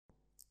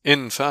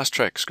In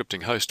FastTrack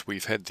Scripting Host,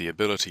 we've had the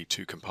ability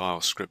to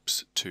compile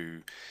scripts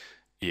to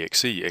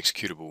exe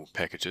executable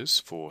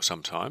packages for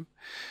some time,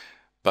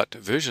 but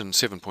version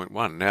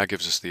 7.1 now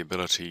gives us the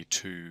ability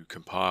to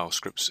compile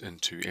scripts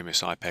into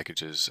MSI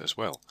packages as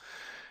well,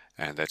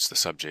 and that's the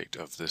subject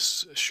of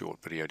this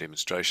short video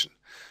demonstration.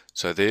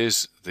 So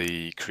there's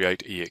the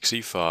create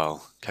exe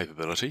file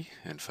capability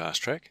in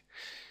FastTrack,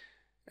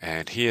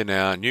 and here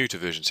now, new to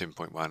version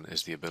 7.1,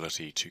 is the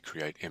ability to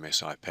create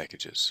MSI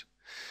packages.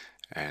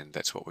 And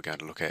that's what we're going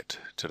to look at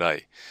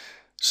today.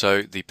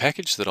 So the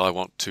package that I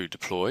want to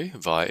deploy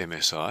via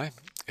MSI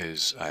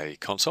is a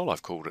console.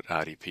 I've called it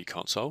RDP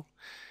console,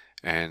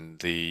 and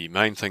the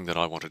main thing that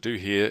I want to do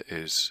here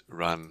is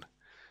run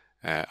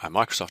a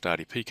Microsoft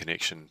RDP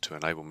connection to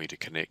enable me to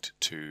connect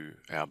to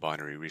our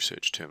binary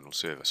research terminal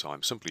server. So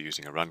I'm simply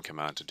using a run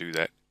command to do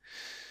that.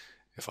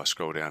 If I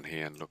scroll down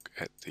here and look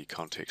at the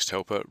context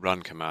helper,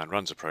 run command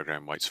runs a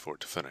program, waits for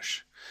it to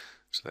finish.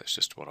 So that's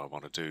just what I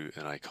want to do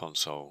in a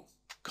console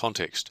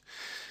context.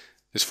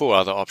 There's four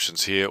other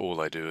options here. All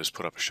they do is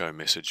put up a show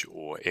message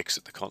or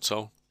exit the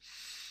console,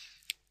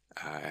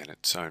 and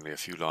it's only a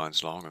few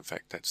lines long. In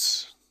fact,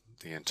 that's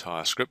the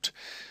entire script.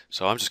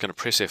 So I'm just going to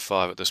press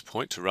F5 at this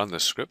point to run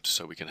this script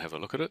so we can have a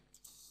look at it.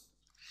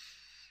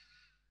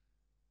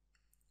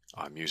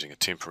 I'm using a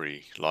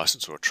temporary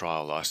license or a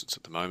trial license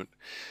at the moment.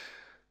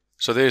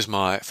 So there's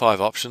my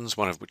 5 options,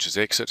 one of which is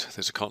exit.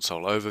 There's a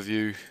console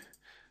overview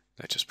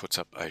that just puts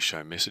up a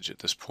show message at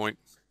this point,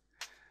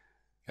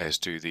 as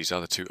do these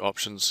other 2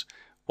 options.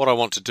 What I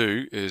want to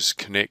do is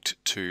connect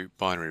to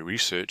binary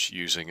research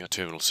using a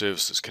terminal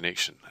services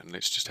connection, and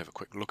let's just have a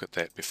quick look at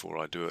that before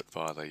I do it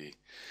via the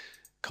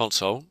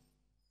console.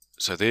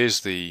 So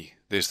there's the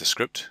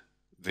script,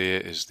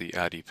 there is the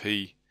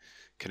RDP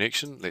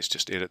connection. Let's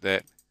just edit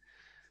that.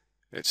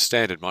 It's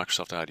standard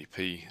Microsoft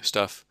RDP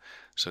stuff.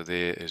 So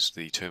there is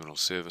the terminal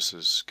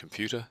services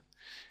computer,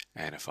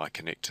 and if I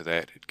connect to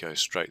that, it goes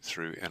straight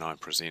through and I'm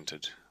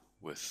presented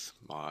with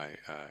my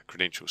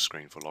credentials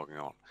screen for logging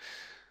on.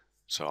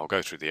 So I'll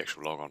go through the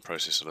actual logon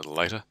process a little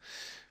later,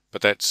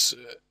 but that's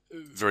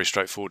very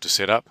straightforward to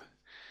set up,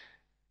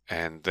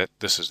 and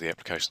this is the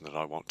application that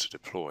I want to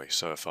deploy.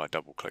 So if I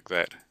double click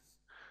that,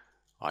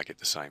 I get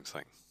the same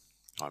thing.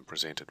 I'm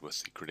presented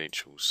with the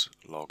credentials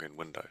login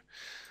window.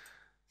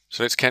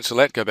 So let's cancel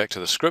that, go back to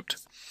the script.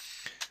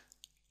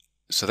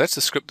 So that's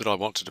the script that I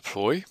want to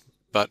deploy,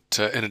 but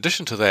in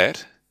addition to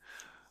that,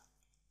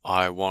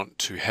 I want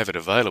to have it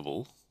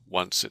available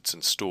once it's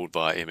installed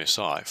by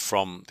MSI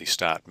from the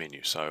start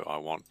menu. So I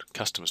want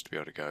customers to be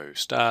able to go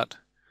start,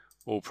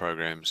 all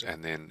programs,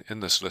 and then in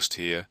this list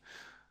here,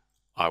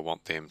 I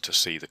want them to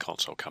see the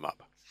console come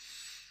up.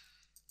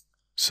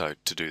 So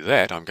to do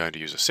that, I'm going to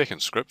use a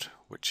second script,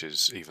 which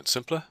is even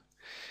simpler,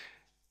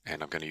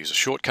 and I'm going to use a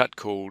shortcut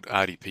called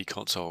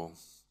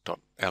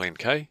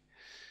rdpconsole.lnk,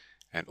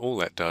 and all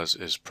that does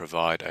is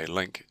provide a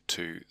link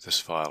to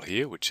this file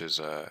here, which is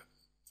in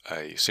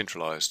a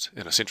centralized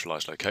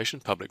location,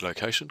 public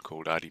location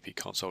called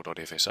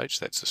rdpconsole.fsh.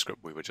 That's the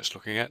script we were just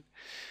looking at,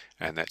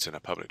 and that's in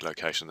a public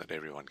location that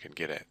everyone can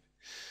get at.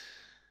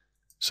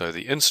 So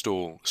the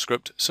install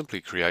script simply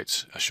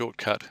creates a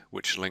shortcut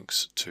which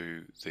links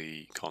to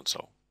the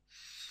console.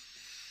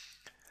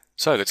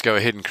 So let's go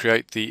ahead and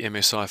create the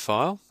MSI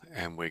file,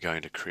 and we're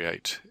going to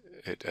create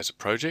it as a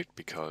project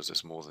because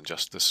there's more than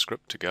just this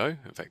script to go.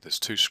 In fact, there's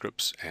 2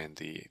 scripts and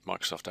the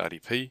Microsoft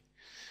RDP,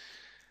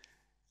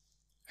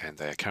 and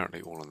they are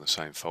currently all in the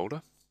same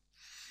folder.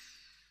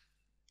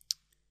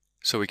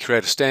 So we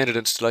create a standard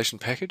installation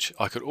package.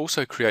 I could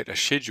also create a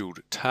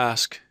scheduled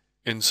task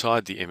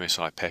inside the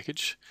MSI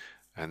package,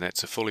 and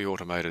that's a fully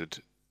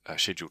automated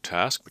scheduled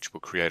task which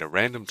will create a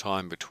random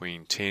time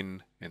between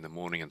 10 in the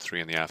morning and 3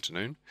 in the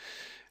afternoon,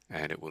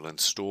 and it will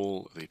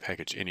install the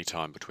package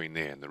anytime between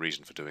there. And the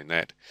reason for doing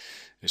that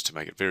is to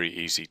make it very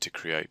easy to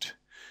create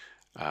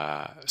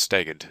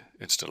staggered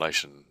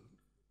installation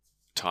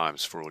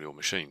times for all your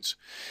machines.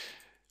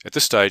 At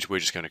this stage, we're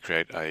just going to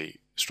create a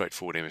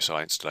straightforward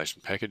MSI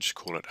installation package,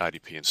 call it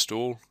RDP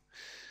install,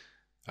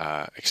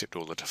 accept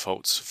all the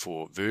defaults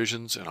for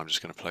versions, and I'm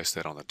just going to place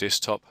that on the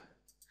desktop,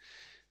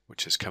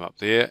 which has come up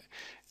there.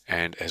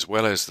 And as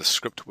well as the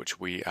script which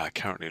we are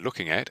currently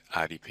looking at,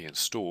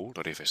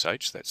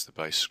 rdpinstall.fsh, that's the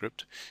base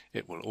script,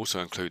 it will also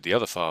include the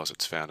other files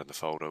it's found in the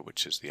folder,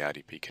 which is the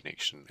RDP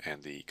connection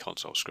and the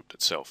console script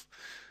itself.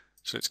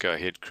 So let's go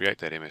ahead, create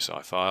that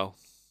MSI file.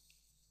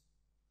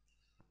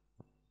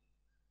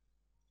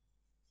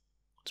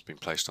 It's been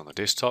placed on the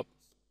desktop.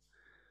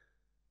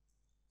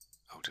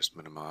 I'll just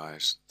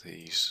minimize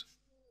these.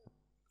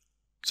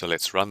 So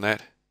let's run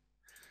that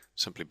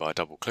simply by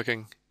double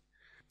clicking.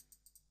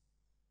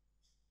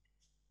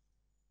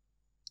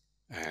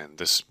 And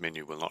this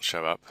menu will not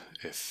show up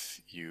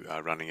if you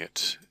are running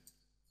it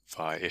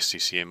via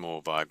SCCM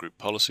or via group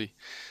policy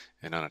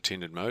in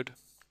unattended mode.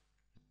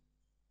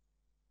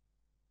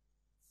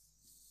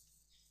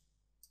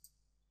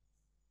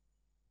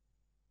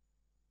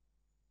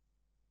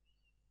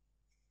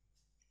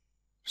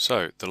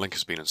 So the link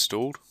has been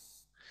installed.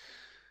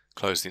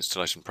 Close the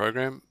installation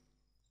program.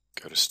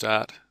 Go to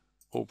Start,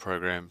 All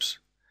Programs.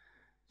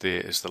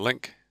 There is the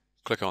link.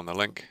 Click on the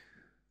link.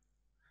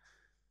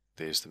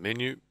 There's the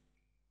menu.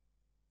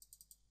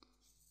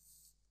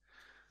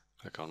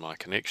 Click on my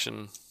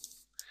connection,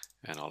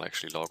 and I'll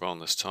actually log on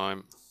this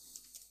time.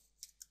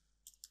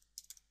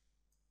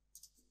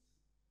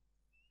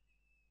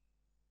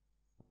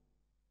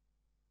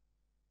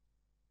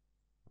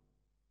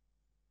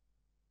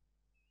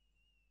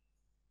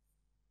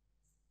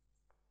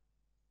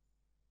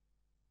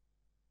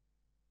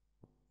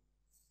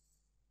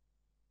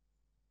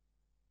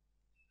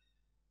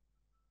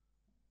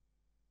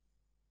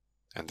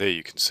 And there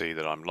you can see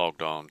that I'm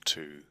logged on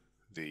to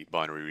the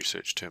Binary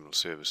Research Terminal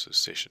Services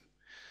session.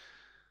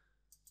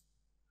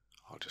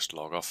 I'll just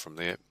log off from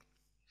there.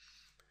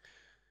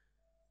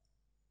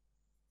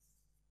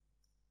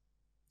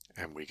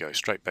 And we go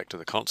straight back to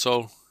the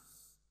console.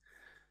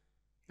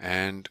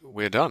 And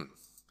we're done.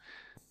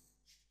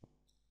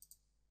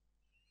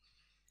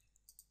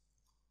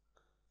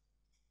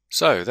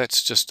 So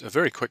that's just a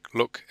very quick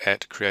look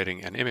at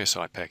creating an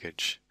MSI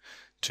package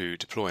to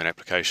deploy an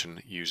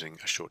application using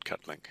a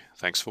shortcut link.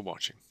 Thanks for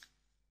watching.